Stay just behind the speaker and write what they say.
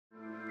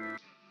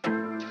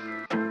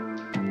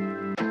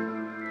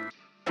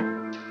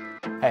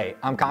Hey,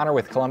 I'm Connor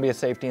with Columbia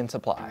Safety and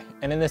Supply,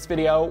 and in this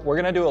video, we're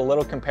gonna do a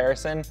little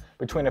comparison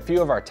between a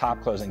few of our top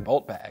closing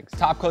bolt bags.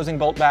 Top closing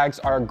bolt bags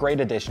are a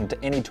great addition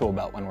to any tool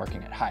belt when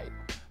working at height,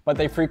 but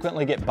they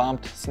frequently get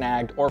bumped,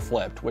 snagged, or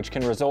flipped, which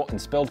can result in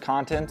spilled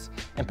contents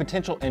and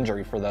potential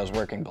injury for those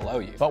working below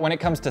you. But when it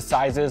comes to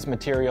sizes,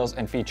 materials,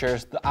 and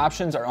features, the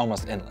options are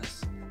almost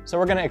endless. So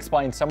we're gonna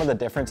explain some of the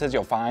differences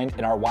you'll find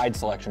in our wide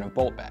selection of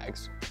bolt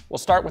bags. We'll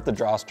start with the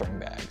drawstring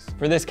bags.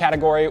 For this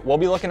category, we'll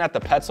be looking at the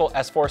Petzl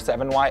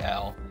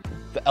S47YL,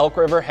 the Elk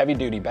River heavy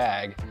duty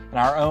bag, and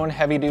our own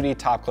heavy duty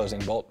top closing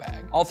bolt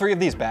bag. All three of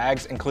these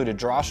bags include a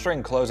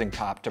drawstring closing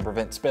top to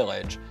prevent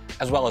spillage,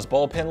 as well as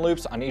bullpen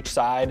loops on each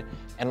side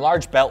and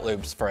large belt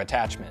loops for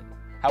attachment.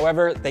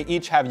 However, they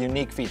each have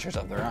unique features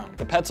of their own.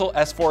 The Petzl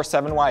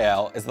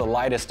S47YL is the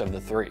lightest of the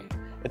three.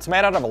 It's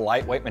made out of a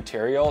lightweight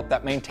material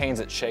that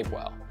maintains its shape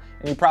well,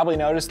 and you probably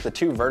noticed the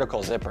two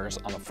vertical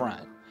zippers on the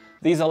front.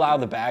 These allow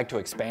the bag to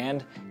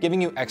expand,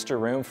 giving you extra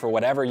room for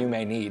whatever you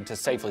may need to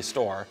safely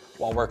store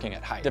while working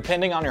at height.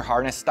 Depending on your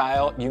harness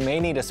style, you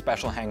may need a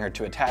special hanger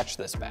to attach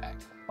this bag,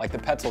 like the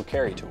Petzl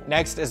carry tool.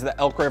 Next is the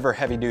Elk River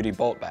heavy duty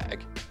bolt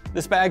bag.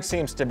 This bag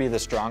seems to be the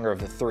stronger of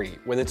the three,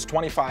 with its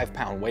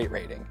 25-pound weight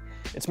rating.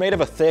 It's made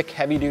of a thick,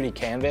 heavy duty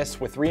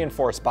canvas with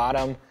reinforced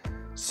bottom,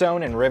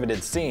 sewn and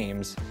riveted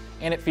seams,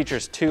 and it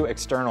features two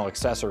external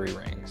accessory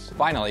rings.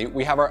 Finally,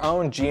 we have our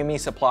own GME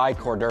Supply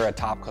Cordura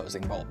top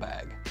closing bolt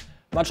bag.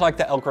 Much like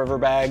the Elk River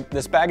bag,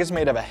 this bag is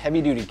made of a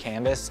heavy-duty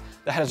canvas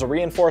that has a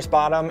reinforced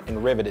bottom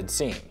and riveted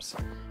seams.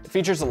 It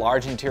features a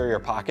large interior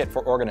pocket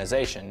for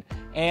organization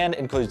and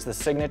includes the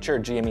signature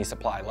GME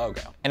Supply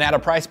logo. And at a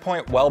price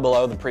point well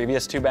below the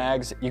previous two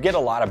bags, you get a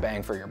lot of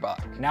bang for your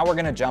buck. Now we're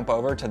gonna jump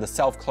over to the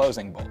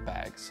self-closing bolt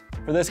bags.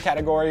 For this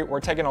category, we're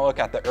taking a look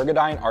at the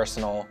Ergodyne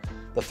Arsenal,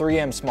 the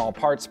 3M small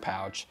parts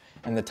pouch,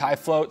 and the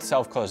TiFloat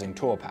self-closing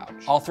tool pouch.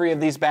 All three of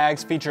these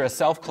bags feature a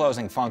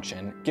self-closing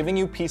function, giving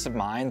you peace of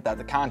mind that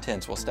the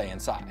contents will stay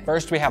inside.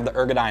 First, we have the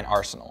Ergodyne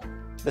Arsenal.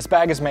 This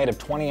bag is made of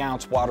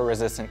 20-ounce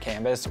water-resistant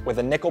canvas with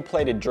a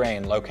nickel-plated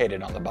drain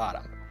located on the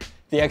bottom.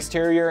 The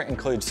exterior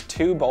includes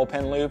two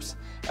bullpen loops,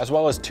 as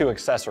well as two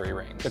accessory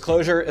rings. The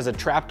closure is a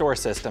trapdoor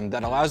system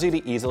that allows you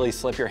to easily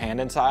slip your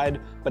hand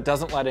inside, but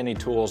doesn't let any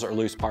tools or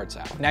loose parts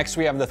out. Next,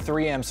 we have the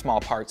 3M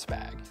small parts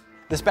bag.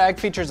 This bag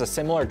features a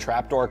similar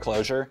trapdoor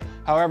closure,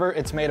 however,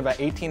 it's made of an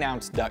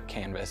 18-ounce duck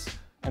canvas,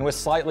 and with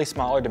slightly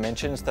smaller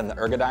dimensions than the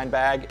Ergodyne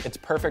bag, it's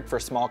perfect for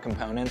small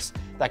components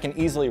that can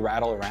easily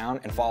rattle around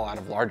and fall out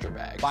of larger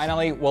bags.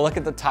 Finally, we'll look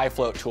at the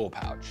TiFloat tool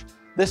pouch.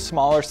 This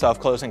smaller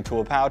self-closing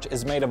tool pouch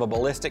is made of a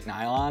ballistic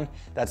nylon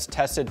that's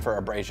tested for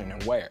abrasion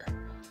and wear.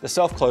 The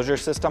self-closure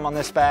system on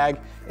this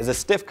bag is a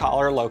stiff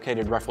collar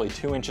located roughly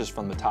 2 inches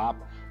from the top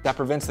that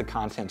prevents the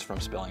contents from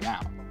spilling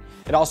out.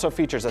 It also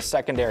features a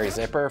secondary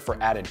zipper for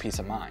added peace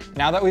of mind.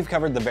 Now that we've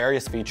covered the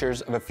various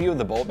features of a few of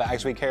the bolt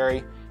bags we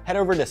carry, head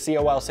over to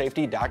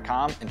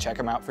colsafety.com and check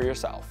them out for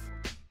yourself.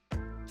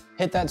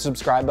 Hit that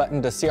subscribe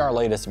button to see our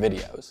latest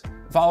videos.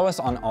 Follow us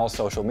on all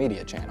social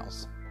media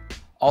channels.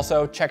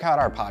 Also, check out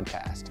our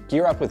podcast,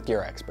 Gear Up with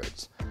Gear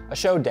Experts, a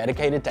show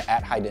dedicated to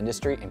at-height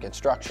industry and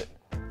construction.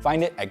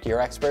 Find it at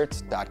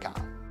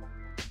gearexperts.com.